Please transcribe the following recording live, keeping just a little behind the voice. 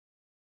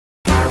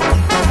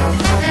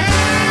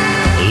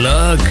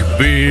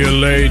be a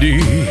lady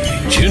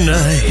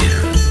tonight.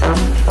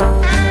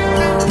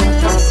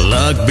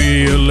 Luck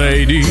be a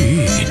lady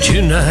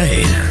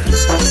tonight.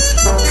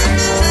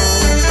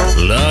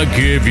 Luck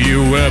if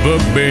you ever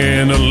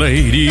been a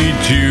lady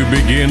to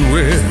begin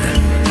with.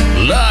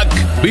 Luck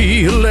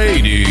be a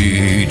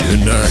lady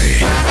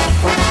tonight.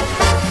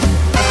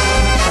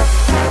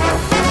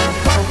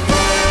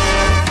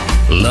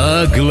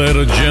 Luck let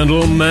a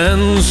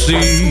gentleman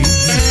see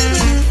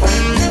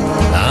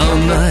how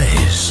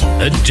nice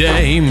a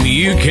dame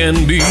you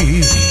can be.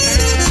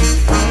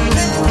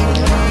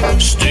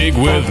 Stick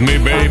with me,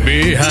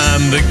 baby,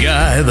 I'm the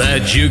guy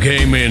that you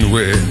came in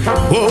with.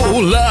 Oh,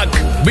 luck,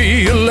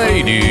 be a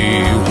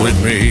lady with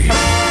me.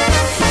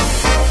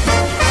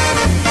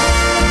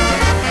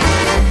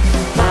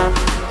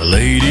 A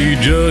lady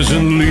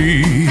doesn't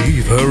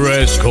leave her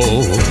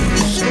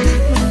escorts.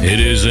 It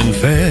isn't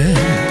fair,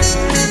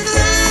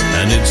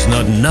 and it's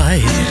not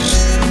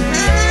nice.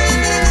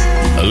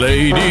 A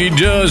lady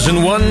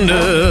doesn't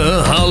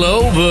wander all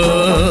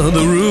over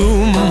the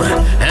room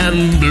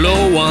and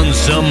blow on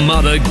some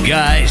other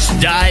guy's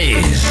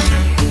dice.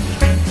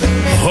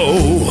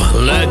 Oh,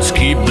 let's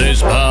keep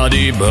this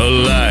party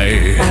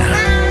polite.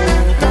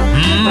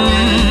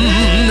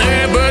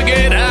 Never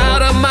get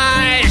out of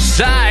my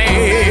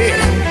sight.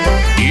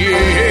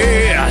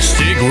 Yeah,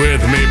 stick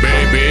with me,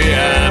 baby,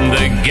 I'm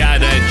the guy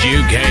that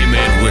you came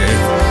in with.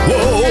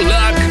 Whoa,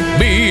 luck,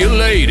 be a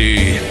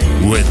lady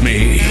with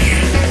me.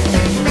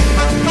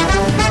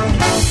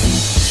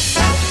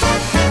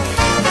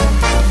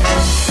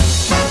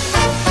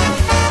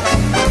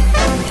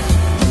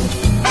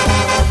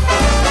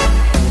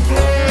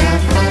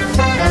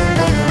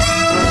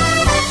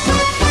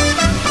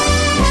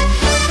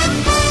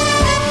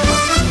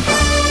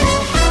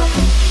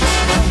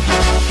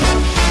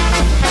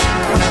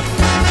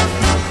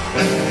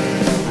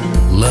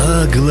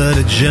 Luck let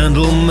a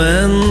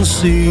gentleman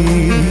see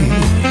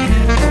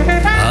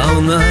how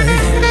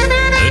nice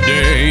a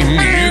dame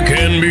you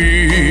can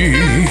be.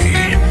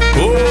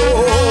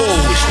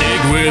 Oh,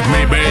 stick with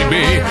me,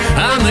 baby,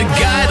 I'm the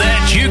guy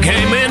that you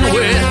came in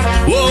with.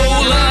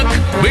 Whoa, luck,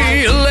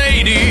 be a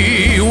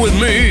lady with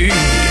me.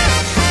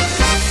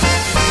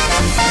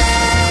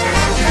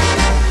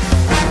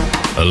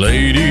 A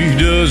lady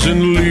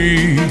doesn't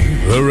leave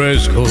her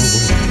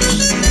escorts.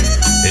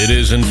 It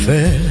isn't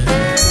fair.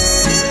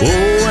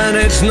 Oh, and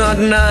it's not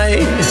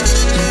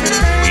nice.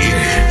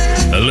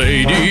 Yeah. A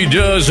lady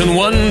doesn't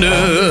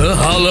wander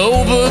all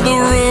over the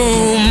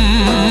room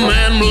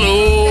and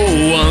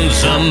blow on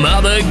some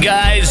other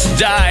guy's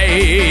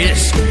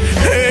dice.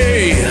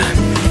 Hey,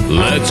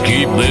 let's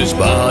keep this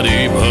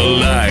party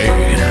polite.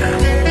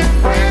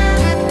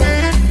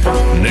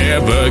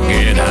 Never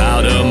get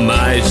out of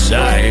my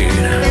sight.